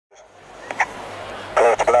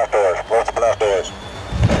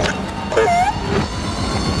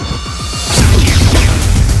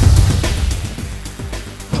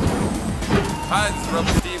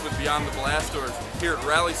Beyond the Blast Doors here at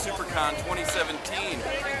Raleigh Supercon 2017.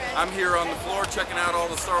 I'm here on the floor checking out all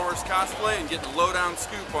the Star Wars cosplay and getting a lowdown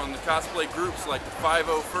scoop on the cosplay groups like the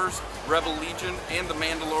 501st, Rebel Legion, and the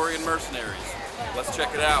Mandalorian Mercenaries. Let's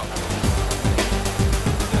check it out.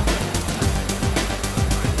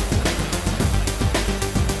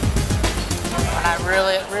 When I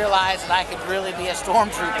really realized that I could really be a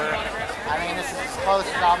stormtrooper, I mean, this is as close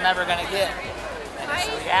as I'm never going to get. And it's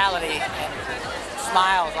a reality, and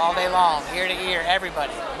smiles all day long, ear to ear,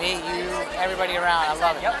 everybody. Me, you, everybody around. I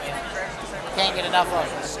love it. Yep. Can't get enough of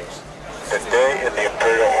it. Today in the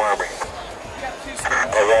Imperial Army,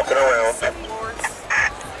 we're walking around.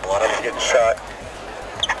 A lot of us getting shot.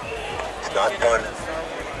 It's not fun.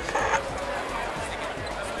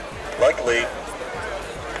 Luckily,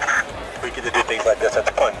 we get to do things like this. That's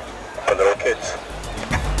fun for little kids.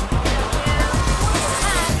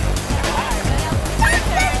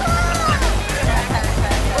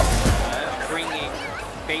 Bringing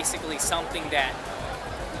basically something that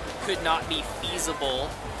could not be feasible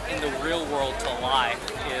in the real world to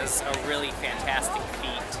life is a really fantastic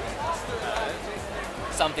feat.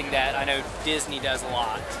 Something that I know Disney does a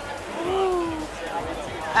lot.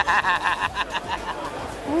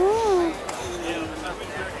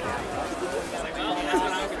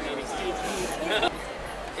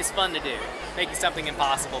 It's fun to do. Making something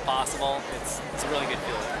impossible possible, it's a really good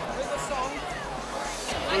feeling.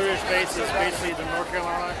 Blue Ridge base is basically the North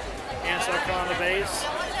Carolina and South Carolina base,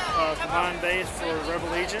 combined base for Rebel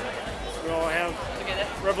Legion. We all have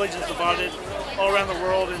Rebel Legions divided all around the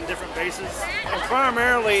world in different bases. And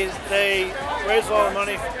primarily they raise a lot of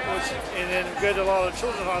money, and then go to a lot of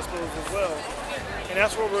children's hospitals as well. And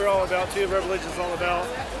that's what we're all about too. Rebel Legion is all about.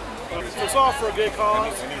 It's all for a good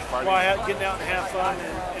cause, while getting out and have fun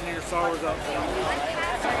and your Star Wars outfit.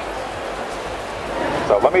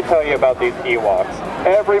 So let me tell you about these Ewoks.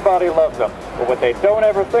 Everybody loves them, but what they don't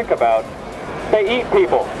ever think about, they eat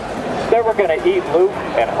people. They were going to eat Luke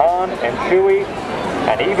and Han and Chewie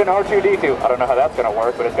and even R2-D2. I don't know how that's going to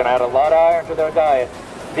work, but it's going to add a lot of iron to their diet.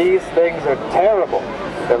 These things are terrible.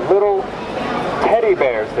 They're little teddy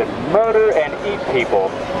bears that murder and eat people.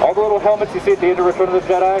 All the little helmets you see at the end of Return of the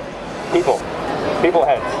Jedi, people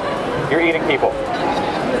heads. You're eating people.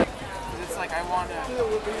 It's like I want to.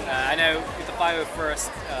 I know with the 501st,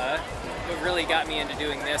 what really got me into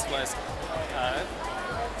doing this was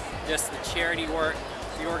just the charity work.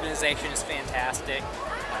 The organization is fantastic.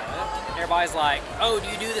 Everybody's like, "Oh, do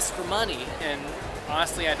you do this for money?" And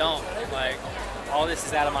honestly, I don't. Like, all this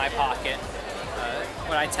is out of my pocket.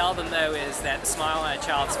 What I tell them though is that the smile on a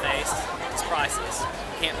child's face is priceless.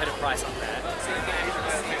 You can't put a price on that.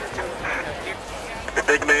 The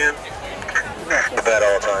big man, the bad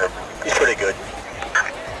all the time. He's pretty good.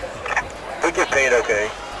 We get paid okay.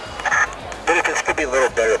 Benefits could be a little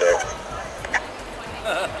better though.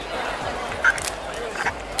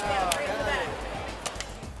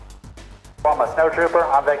 I'm a snow trooper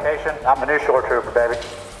on vacation. I'm a new shore trooper, baby.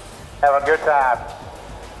 Having a good time.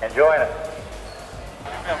 Enjoying it.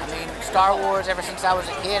 I mean, Star Wars, ever since I was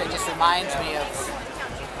a kid, it just reminds me of,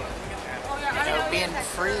 you know, being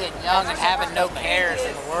free and young and having no cares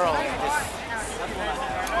in the world. Just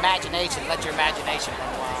imagination, let your imagination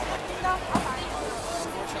run wild.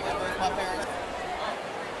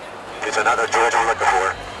 It's another George we're looking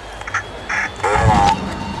for.